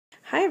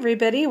Hi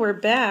everybody, we're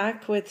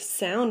back with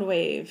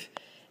Soundwave.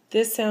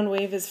 This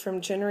Soundwave is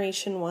from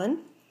Generation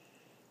 1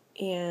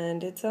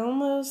 and it's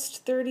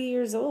almost 30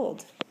 years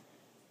old.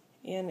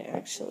 And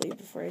actually,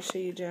 before I show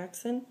you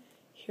Jackson,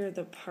 here are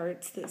the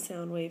parts that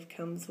Soundwave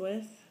comes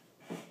with.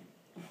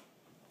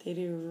 They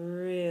do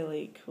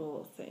really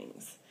cool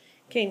things.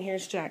 Okay, and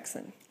here's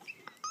Jackson.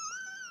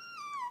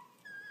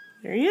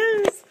 There he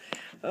is.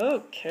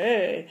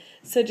 Okay,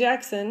 so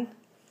Jackson,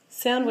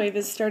 Soundwave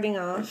is starting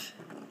off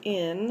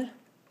in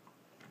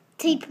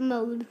tape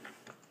mode.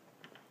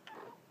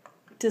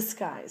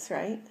 Disguise,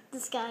 right?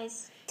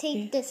 Disguise.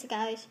 Tape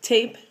disguise.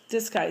 Tape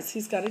disguise.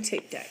 He's got a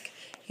tape deck.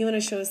 You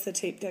want to show us the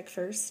tape deck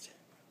first?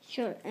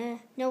 Sure.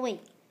 No,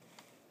 wait.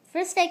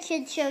 First, I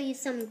should show you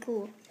something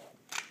cool.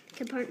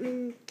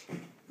 Compartment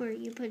where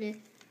you put a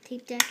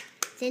tape deck.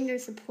 Then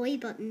there's a play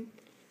button,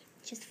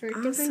 just for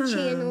different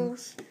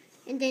channels.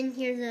 And then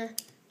here's a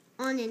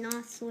on and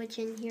off switch,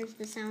 and here's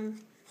the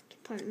sound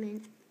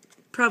compartment.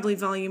 Probably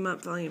volume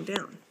up, volume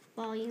down.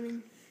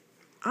 Volume.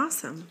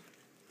 Awesome.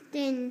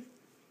 Then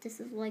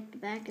this is like the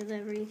back of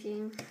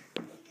everything.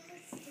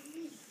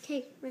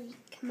 Okay, ready?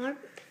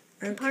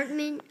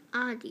 Compartment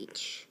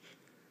adage.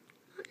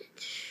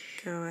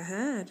 Go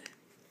ahead.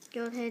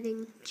 Go ahead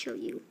and show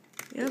you.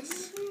 Yep.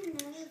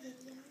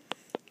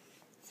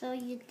 So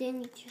you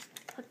just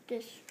put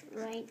this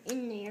right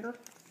in there.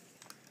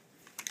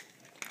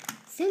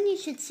 Soon you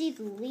should see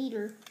the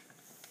leader.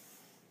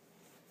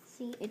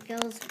 See, it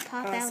goes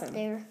pop out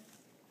there.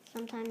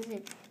 Sometimes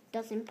it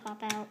doesn't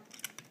pop out.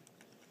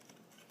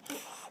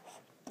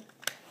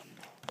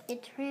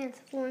 It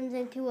transforms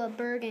into a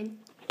bird, and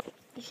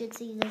you should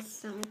see this.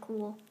 Something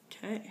cool.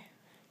 Okay.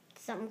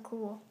 Something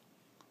cool.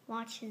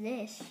 Watch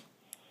this.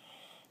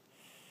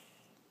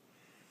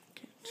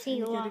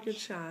 See, watch. Get a good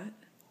shot.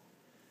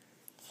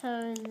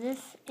 So this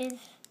is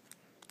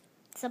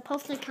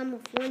supposed to come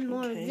with one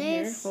more of this.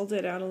 Here, hold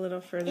it out a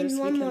little further and so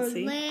one we can more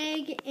see.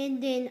 leg,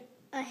 and then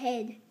a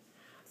head.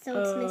 So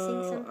it's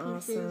missing some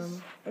pieces.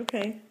 Awesome.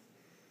 Okay.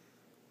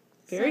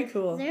 Very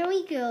cool. There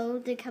we go.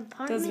 The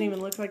compartment. Doesn't even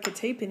look like a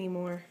tape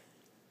anymore.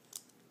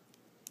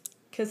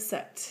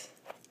 Cassette.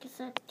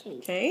 Cassette tape.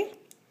 Okay.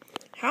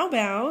 How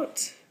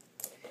about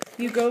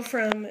you go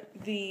from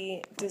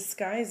the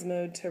disguise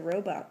mode to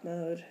robot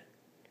mode?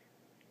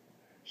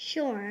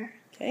 Sure.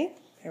 Okay.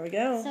 There we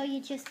go. So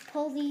you just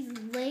pull these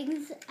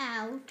legs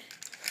out.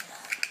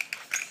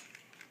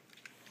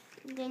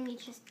 And then you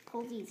just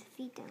pull these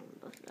feet down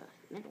with the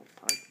middle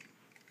part.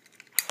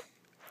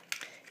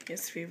 You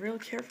have to be real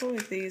careful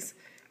with these.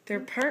 They're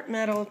part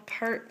metal,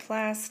 part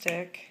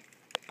plastic.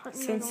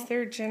 Since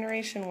they're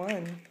Generation 1.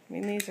 I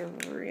mean, these are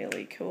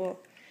really cool.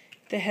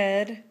 The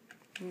head,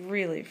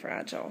 really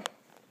fragile.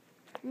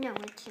 No,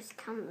 it just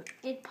comes.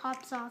 It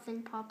pops off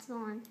and pops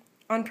on.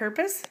 On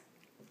purpose?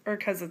 Or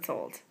because it's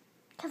old?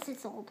 Because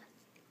it's old.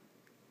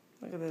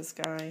 Look at this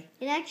guy.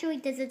 It actually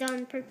does it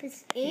on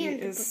purpose. And he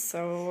is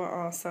so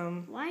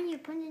awesome. Why are you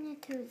putting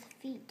it to his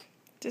feet?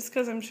 Just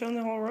because I'm showing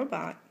the whole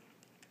robot.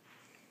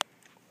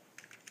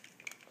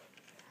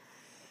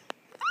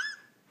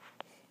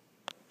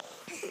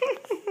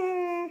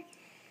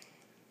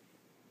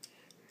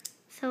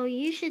 So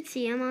you should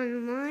see him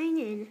online,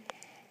 and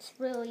it's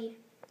really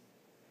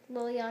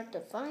hard to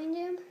find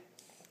him.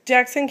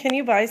 Jackson, can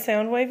you buy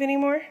Soundwave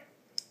anymore?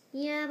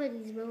 Yeah, but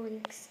he's really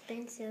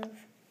expensive.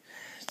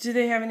 Do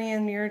they have any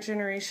in your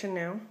generation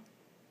now?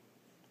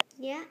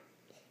 Yeah.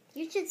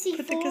 You should see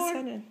Put the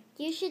cassette in.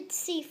 You should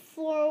see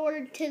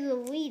forward to the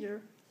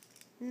leader,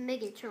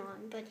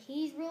 Megatron, but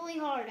he's really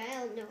hard. I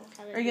don't know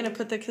how to. Are you going to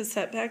put the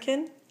cassette back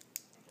in?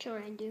 Sure,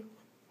 I do.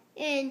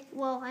 And,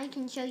 well, I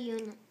can show you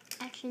an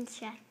action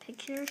shot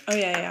picture. Oh,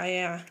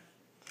 yeah.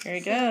 There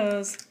he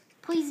goes.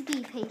 Please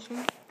be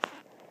patient.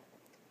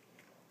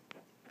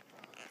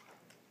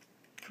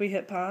 Can we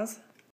hit pause?